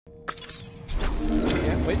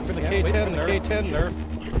Wait for the K10, the K10 nerf.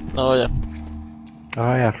 Oh yeah.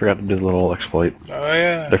 Oh yeah, I forgot to do the little exploit. Oh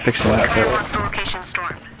yeah. They're fixing that.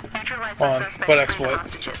 What exploit?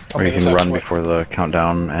 Where you can run before the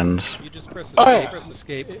countdown ends. You just press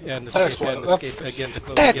escape, and that escape exploit. and That's, escape again to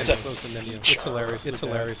close, that's again a to close the menu. feature. It's hilarious. It's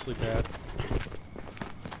hilariously bad.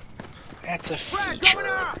 That's a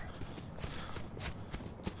feature.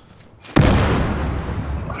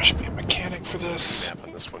 I should be a mechanic for this. Yeah,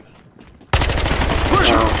 on this one.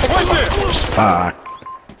 Fuck.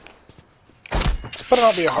 This better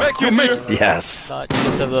not be a hard Yes. You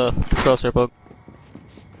just have the crosshair poke.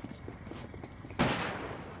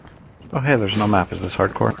 Oh hey, there's no map. Is this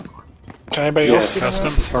hardcore? Can anybody else see Yes,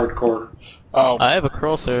 this is hardcore. Oh. I have a You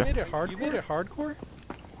crosshair. made it hard. You made it hardcore.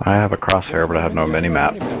 I have a crosshair, but I have no mini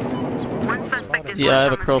map. Yeah, I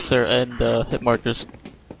have a crosshair and hit markers.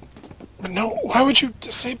 No, why would you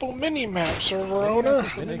disable mini-map, server owner?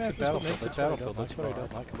 Minimap makes it Battlefield. That's what I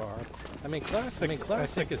don't like about hard. I mean,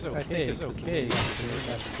 classic is okay. Is okay.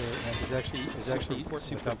 Is actually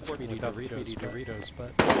super important without Doritos,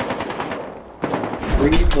 but. We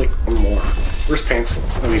need like one more. Where's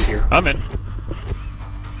Pencils? Oh, he's here. I'm in.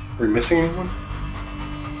 Are we missing anyone?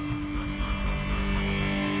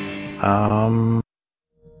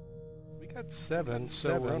 We got 7,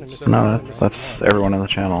 so we're only missing No, that's everyone in the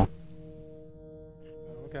channel.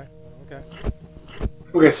 Okay.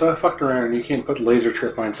 Okay, so I fucked around and you can't put laser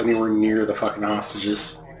trip mines anywhere near the fucking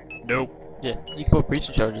hostages. Nope. Yeah, you can put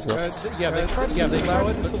breaching charges though. Yeah, they allow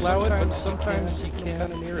it, but sometimes you can't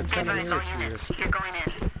kind of near it. Advise all units. You're going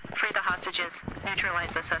in. Free the hostages.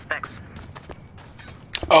 Neutralize the suspects.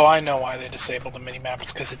 Oh, I know why they disabled the mini-map.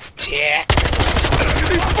 It's because it's tech. Get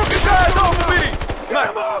these fucking guys off me!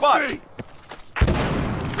 Sniper, spot!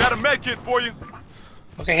 Got a med kit for you.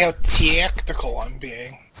 Look at how tactical I'm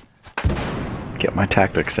being. Get my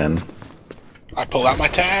tactics in. I pull out my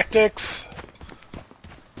tactics.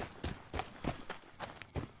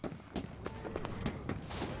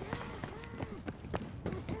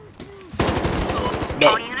 No.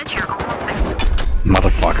 All units, you're almost there.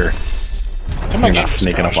 Motherfucker. My You're game not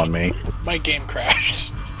sneaking up crashed. on me. My game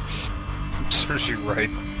crashed. Seriously, right.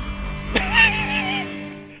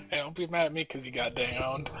 Hey, don't be mad at me because you got dang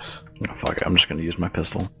owned. Oh, fuck it, I'm just gonna use my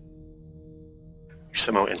pistol. You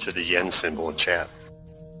somehow entered the yen symbol in chat.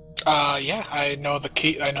 Yeah, I know the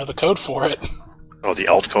key. I know the code for it. Oh, the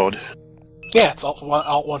alt code. Yeah, it's alt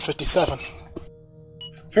 157.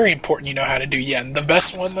 Very important you know how to do yen. The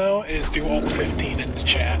best one though is do alt 15 in the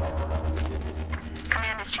chat.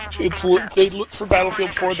 Command is changing It's things up. they for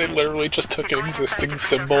Battlefield 4 they literally just took an existing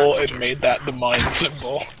symbol and made that the mine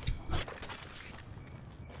symbol.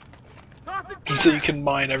 And so you can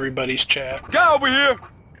mine everybody's chat. Guy over here.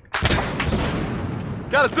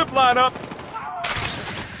 Got a zip line up.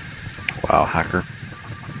 Wow, hacker.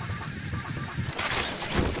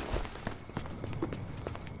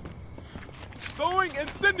 Throwing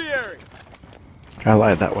incendiary. I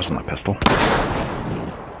lied, that wasn't a pistol.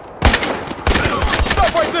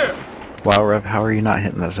 Stop right there. Wow, Rev, how are you not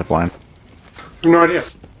hitting that zipline? No idea.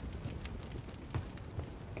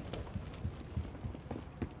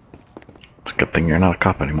 It's a good thing you're not a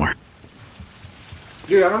cop anymore.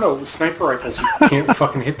 Dude, I don't know. With sniper rifles, you can't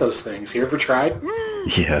fucking hit those things. You ever tried?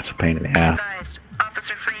 Yeah, it's a pain in the ass. Advised.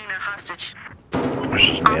 Officer freeing a hostage. Let's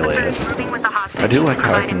just melee Officer it. is moving with the hostage. I do like how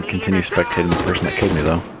I Provide can immediate continue assistance. spectating the person that killed me,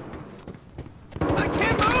 though. Only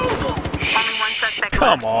one suspect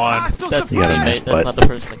Come left. on. That's You the got a nice teammate, that's butt. not the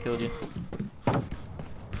person that killed you.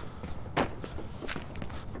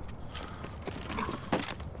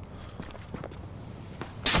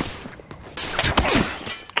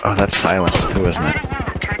 Oh, that's silence too, isn't it?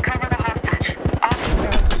 To recover the hostage.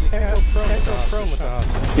 You can't go prone with the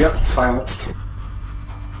hostage. Yep, silenced.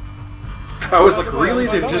 I was like, really?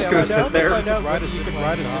 They're just gonna sit there? You can ride a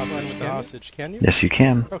zipline with the hostage, can you? Yes, you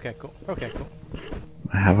can. Okay, cool.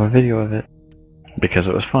 I have a video of it. Because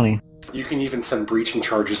it was funny. You can even send breaching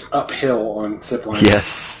charges uphill on ziplines.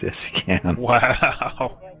 Yes, yes you can.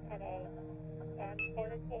 Wow.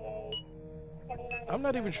 I'm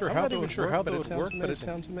not even sure how that would work, but it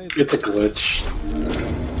sounds amazing. It's a glitch.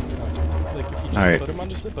 Like if you just Alright. put them on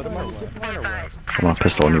the zipline or what? I'm gonna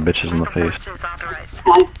pistol you bitches in the face.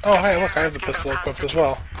 Oh hey, look, I have the pistol equipped as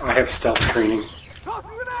well. I have stealth training.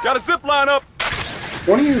 Got a zip line up.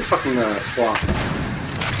 Why don't you fucking swap?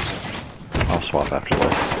 I'll swap after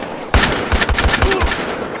this.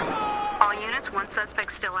 All units, one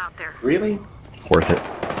suspect still out there. Really? Worth it.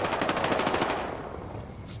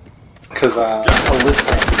 Because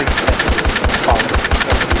Alyssa Princess's father.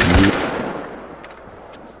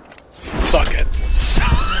 Suck it.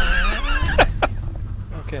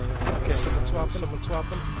 someone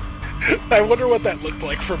swapping. I wonder what that looked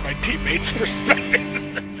like from my teammates' perspective.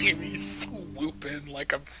 Just to see me swoop in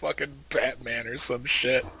like I'm fucking Batman or some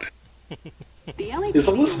shit. Is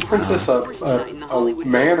Alyssa Princess a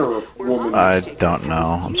man or a woman? I don't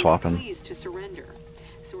know. I'm swapping.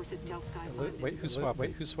 Wait, who's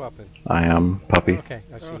swapping? I am Puppy. Okay,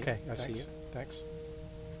 I see you. Thanks.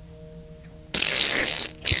 You've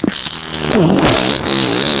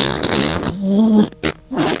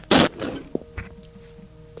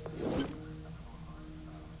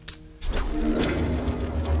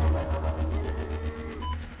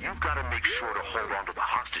got to make sure to hold on to the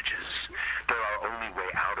hostages. They're our only way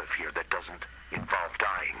out of here that doesn't involve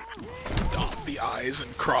dying. Dot the I's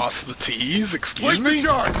and cross the T's, excuse me? Where's the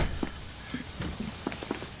charge?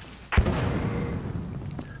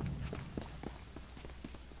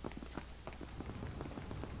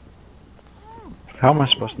 How am I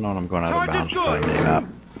supposed to know when I'm going out of bounds without a mini-map?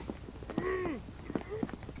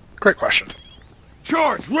 Great question.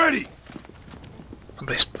 Charge, ready!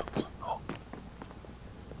 They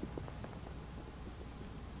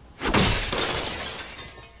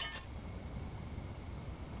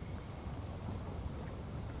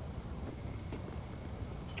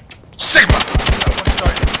Sigma!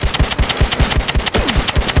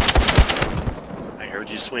 I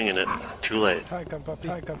heard you swinging it. Too late. Hi, come puppy.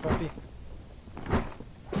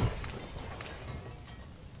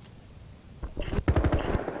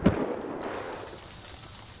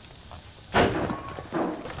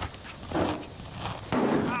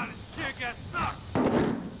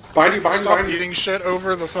 Stop eating shit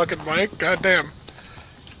over the fucking mic? Goddamn.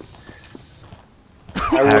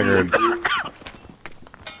 Haggard.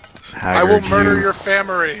 I will murder your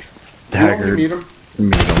family. Haggard. Meet him.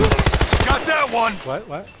 Meet him. Got that one! What?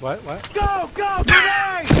 Go,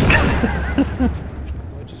 today!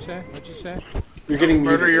 What'd you say? You're getting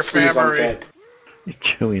Murder your family. You're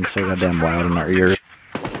chewing so goddamn loud in our ears.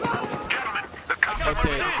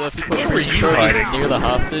 Okay, so if you put breaching charges near the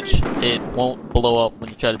hostage, it won't blow up when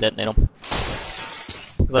you try to detonate them.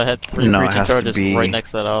 Because I had 3 breaching charges right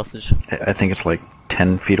next to that hostage. I think it's like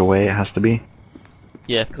 10 feet away it has to be.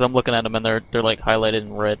 Yeah, because I'm looking at them and they're like highlighted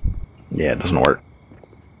in red. Yeah, it doesn't work.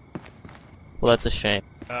 Well, that's a shame.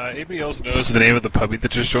 Anybody else knows the name of the puppy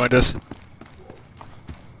that just joined us?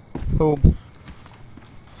 Who?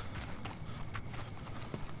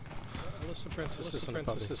 Alyssa Princess isn't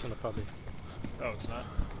a puppy. Oh, it's not?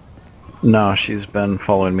 No, she's been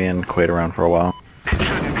following me and Quaid around for a while. It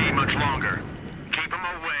shouldn't be much longer. Keep them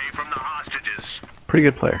away from the hostages. Pretty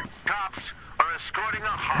good player. Cops are escorting a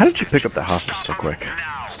hostage. How did you pick up the hostage so quick?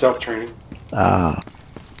 Now. Stealth training. Drop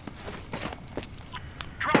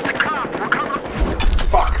the cop. We're coming.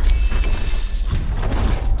 Fuck.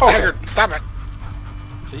 Oh, Haggard, stop it.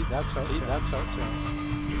 See, that's how it sounds.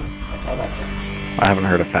 That's how that sounds. I haven't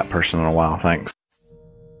heard a fat person in a while, thanks.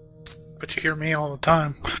 But you hear me all the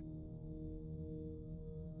time.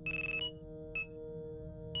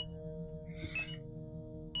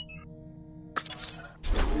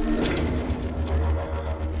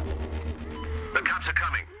 The cops are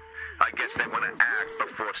coming. I guess they want to act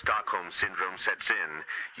before Stockholm Syndrome sets in,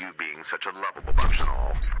 you being such a lovable bunch and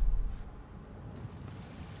all.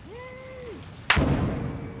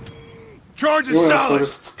 Charge is You want to solid!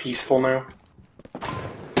 notice it's peaceful now?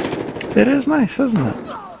 It is nice, isn't it?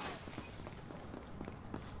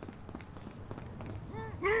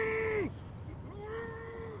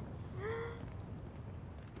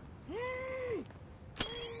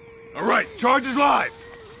 Alright, charge is live!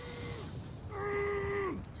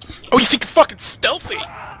 Oh, you think you're fucking stealthy?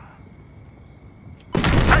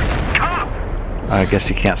 I guess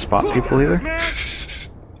you can't spot people either.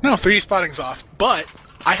 No, 3D spotting's off, but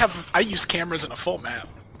I use cameras in a full map.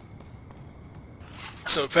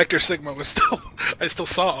 So Vector Sigma was I still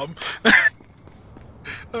saw him.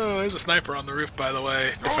 Oh, there's a sniper on the roof, by the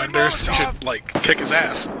way. Defenders, you should, like, kick his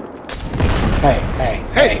ass.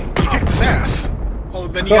 Hey, you kicked his ass. Well,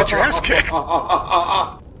 then you got your ass kicked.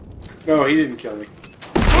 No, he didn't kill me.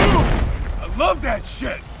 I love that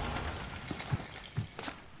shit!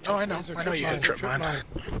 Oh, I know you had a trip mine.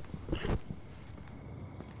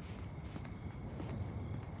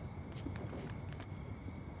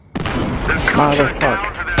 Motherfucker.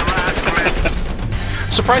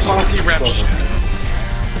 Surprisingly to see Rev.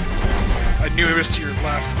 I knew it was to your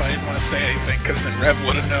left, but I didn't want to say anything because then Rev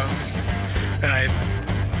would have known. And I,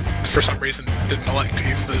 for some reason, didn't elect to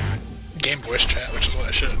use the game voice chat, which is what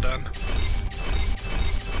I should have done.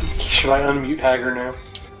 Should I unmute Haggard now?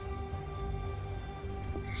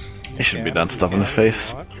 He should be done stuffing his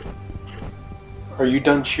face. Are you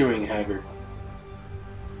done chewing, Haggard?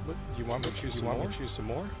 You want me to choose some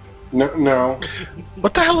more? No.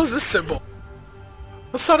 What the hell is this symbol?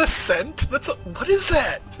 That's not a cent. That's a... What is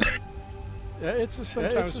that? Yeah, it's a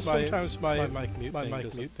sometimes my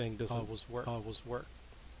mute thing doesn't always work.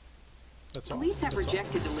 That's all. Police have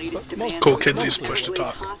rejected the latest demands. Cool kids use push to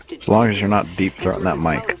talk. As long as you're not deep throating that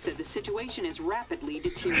mic.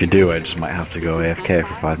 If you do, I just might have to go AFK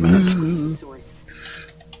for 5 minutes.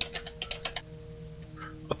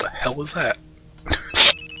 What the hell is that?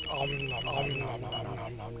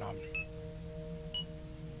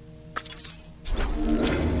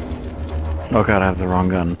 Oh god, I have the wrong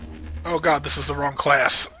gun. Oh god, this is the wrong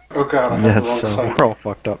class. Oh god, I have the wrong Yes, so side. we're all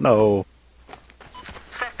fucked up. No.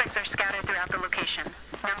 Suspects are scattered throughout the location.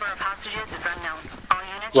 Number of hostages is unknown. All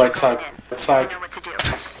units Right are side. going in. Right side. You know what to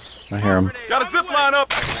do. I hear him. Got a zip line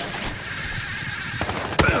up!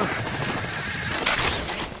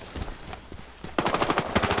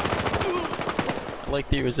 I like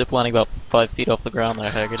that you were ziplining about 5 feet off the ground there,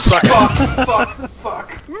 Haggard. Sorry.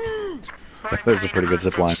 Fuck. There's a pretty good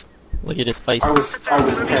zip line. Look at his face. I was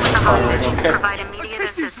panicked firing, okay? Provide immediate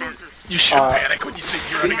assistance. You should panic when you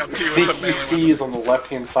see me running up to you with the melee CQC is on the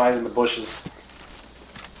left-hand side in the bushes.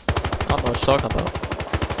 I don't know what you're talking about.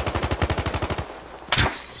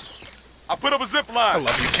 I put up a zip I line!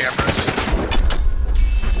 love you, cameras.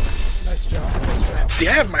 Nice job. See,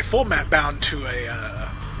 I have my full map bound to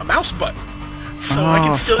a mouse button, so I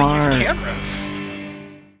can still use smart. cameras.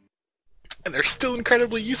 And they're still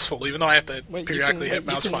incredibly useful, even though I have to periodically hit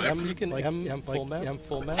mouse 5. You can full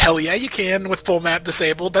map. Hell yeah, you can with full map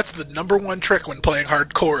disabled. That's the #1 trick when playing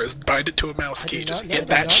hardcore is bind it to a mouse key. Just hit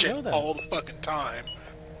that shit all the fucking time.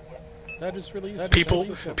 That is really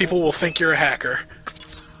useful. People will think you're a hacker.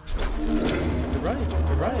 You're right.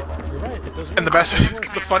 It doesn't. And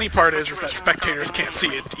the funny part is that spectators can't see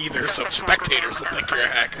it either, so spectators will think you're a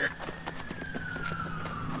hacker.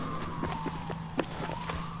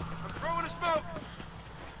 I'm throwing a smoke!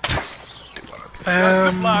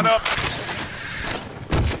 Zip line up!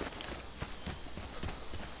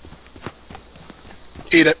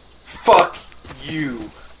 Eat it. Fuck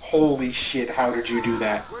you. Holy shit, how did you do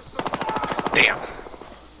that? Damn.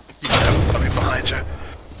 You should have a puppy behind you.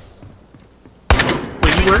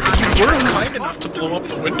 Well, you were kind enough to blow up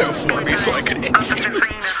the window for me so I could hit Officer you.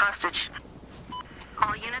 freeing a hostage.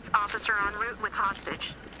 All units, officer en route with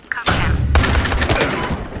hostage. Cover him.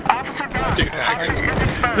 Officer down. Dude,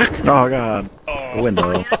 hacker. Oh god. The All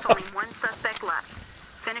window. units, only one suspect left.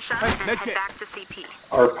 Finish up and head back to CP.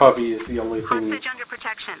 Our puppy is the only thing. Hostage under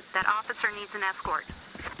protection. That officer needs an escort.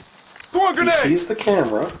 Throw a He grenade! sees the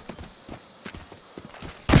camera.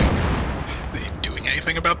 Are you doing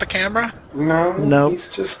anything about the camera? No, Nope.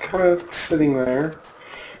 he's just kind of sitting there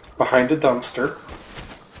behind a dumpster.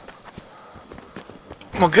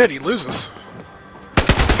 Well, good, he loses.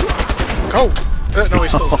 Oh! No, he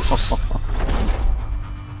still loses.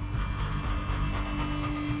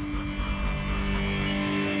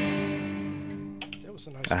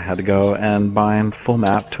 I had to go and bind full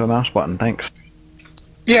map to a mouse button, thanks.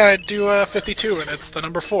 Yeah, I do 52, and it's the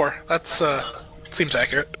 #4. That's, seems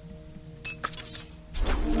accurate.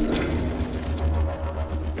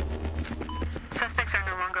 Suspects are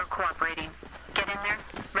no longer cooperating. Get in there,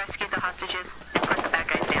 rescue the hostages, and put the bad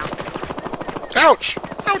guys down. Ouch!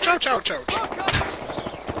 Ouch, ouch, ouch, ouch!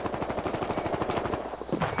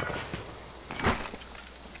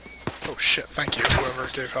 Oh shit, thank you, whoever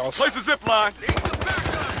gave health. Place a zip line!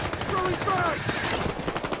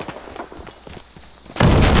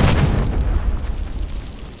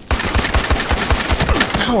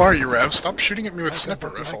 How are you, Rev? Stop shooting at me with sniper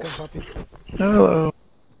rifles. Hello.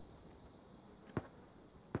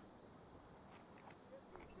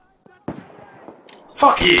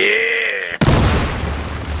 Fuck you! Yeah!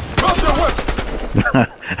 Drop your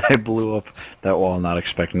weapon! I blew up that wall not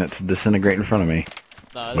expecting it to disintegrate in front of me,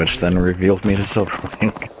 Nah, which then revealed me to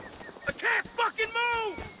Silverwing. I can't fucking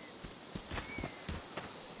move!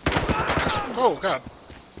 Oh god.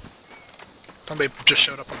 Somebody just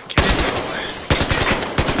showed up on the camera.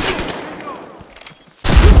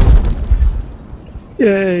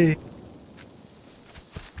 Yay!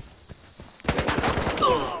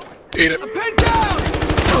 Eat it.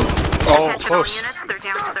 Oh, close. All units, they're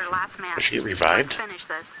down to their last man. Was she revived? Finish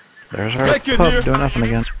this. There's our Back in pup here. doing nothing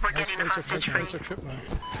again. We're getting a hostage free.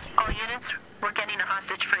 All units, we're getting a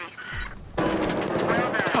hostage free.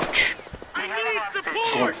 Well done. Ouch. I need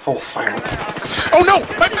support. Going full silent. Oh no!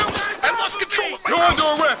 My mouse! I lost control of my You're under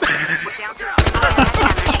mouse! arrest! We're down to 5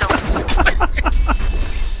 damage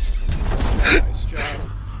Nice job.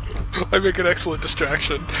 I make an excellent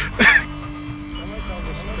distraction. I like all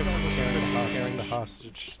this carrying the hostage.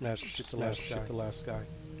 shoot the last guy.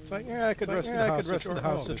 It's like, yeah, I could rest in the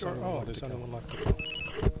hostage, or oh, there's only one left.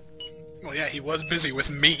 Well, yeah, he was busy with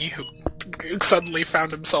me, who suddenly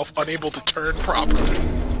found himself unable to turn properly.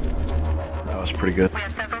 That was pretty good. We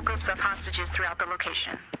have several groups of hostages throughout the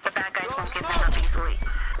location. The bad guys won't give them up easily.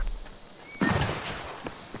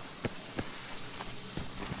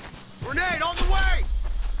 Grenade on the way!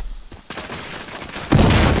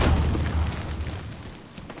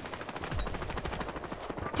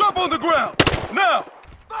 Jump on the ground! Now!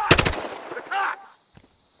 The cops!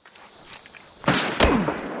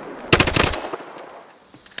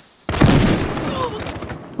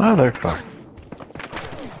 Motherfucker.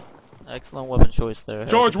 Excellent weapon choice there.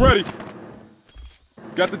 Charge ready!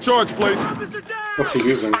 Got the charge, please. What's he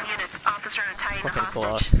using? Officer Italian Fucking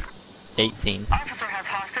hostage. Glock. 18. Officer has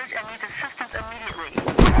hostage and needs assistance immediately.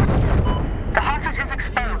 The hostage is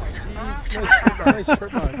exposed. Nice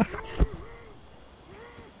trip mine.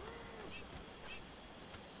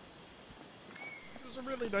 It was a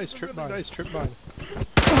really nice trip mine.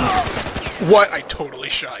 What? I totally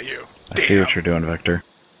shot you. I see what you're doing, Vector.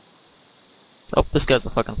 Oh, this guy's a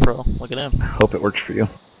fucking pro. Look at him. Hope it works for you.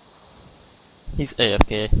 He's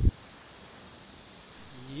AFK.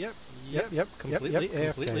 Yep, completely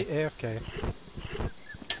AFK.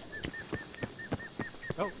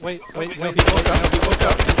 Oh, wait, he woke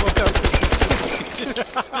up.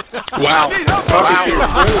 Wow.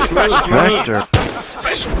 Vector.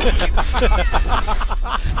 Special needs.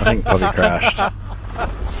 I think Puppy crashed.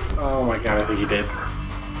 Oh my god, I think he did.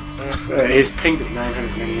 He's pinged at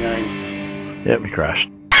 999. Yep, he crashed.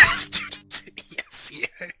 Yes,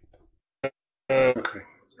 yeah. Okay.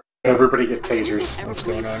 Everybody get tasers. What's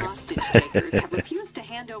going on? Hostage takers have refused to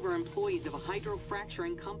hand over employees of a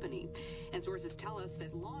hydrofracturing company, and sources tell us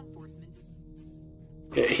that law enforcement...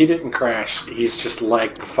 Yeah, he didn't crash. He's just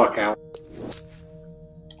lagged the fuck out.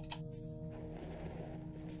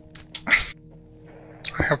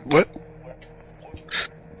 What?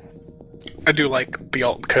 I do like the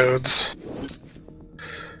alt codes.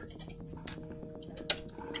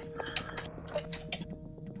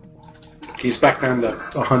 He's back down to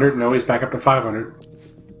 100. No, he's back up to 500.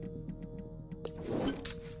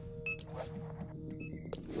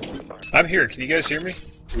 I'm here. Can you guys hear me?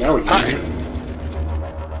 Now we Hi. can.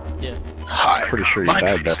 Yeah. Hi. Pretty sure you My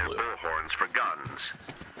died name's there. Bullhorns for guns.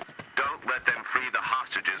 Don't let them free the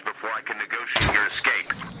hostages before I can negotiate your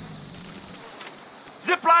escape.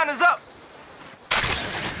 Zip line is up!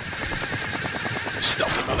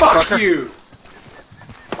 Stealthy motherfucker. Fuck you!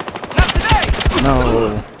 Not today!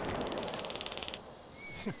 No.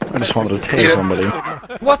 I just wanted to tase somebody.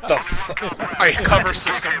 What the fuck? I cover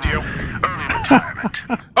systemed you.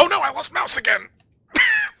 Oh no, I lost mouse again!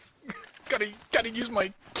 gotta use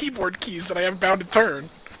my keyboard keys that I have bound to turn.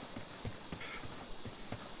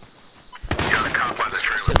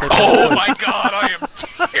 Oh my god, I am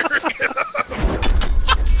tearing it up!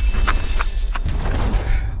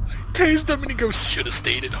 I tased him and he goes, should've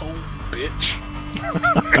stayed at home, bitch.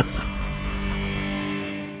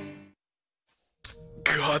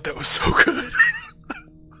 God, that was so good.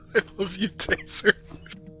 I love you, Taser.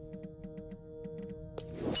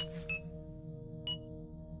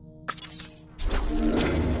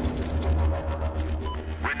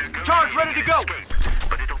 Charge ready to go!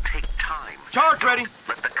 But it'll take time. Charge ready!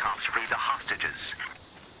 Let the cops free the hostages.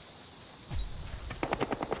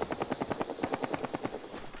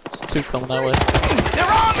 There's two coming that way.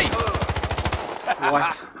 They're on me!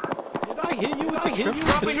 What? Did I hit you with the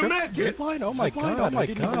trip line? Oh my god, I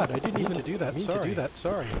didn't even to do that,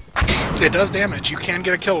 sorry. It does damage. You can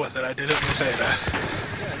get a kill with it. I did it in the beta.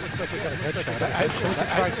 Yeah, it looks like we got a headshot.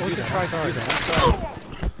 I wasn't trying to do that.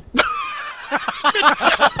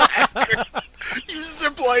 You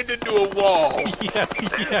ziplined into a wall. Yes.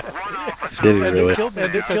 Did he really? You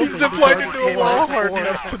ziplined into a wall hard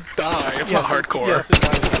enough to die. It's not hardcore. Yes, it's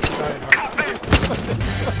not hardcore.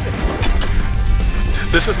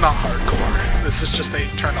 This is not hardcore. This is just they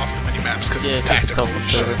turned off the minimaps because Yeah, it's it's just a tactical. custom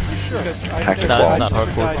server. Tactical. No, it's not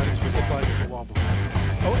hardcore.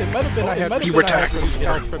 Oh, it might have been I had You were tactical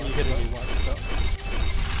from you hitting me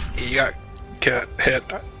once. You got hit.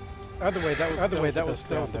 Either way, that was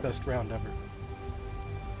the best round ever.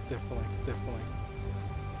 Definitely.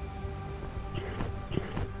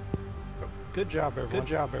 Good job,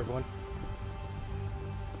 everyone.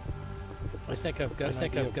 I think I've got an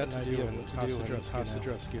idea of hostage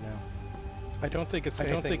rescue now. I don't think it's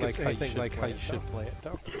anything like how you should play it,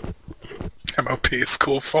 though. MOP is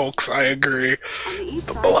cool, folks. I agree. On the east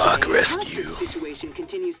The side, block the rescue. hostage situation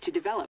continues to develop.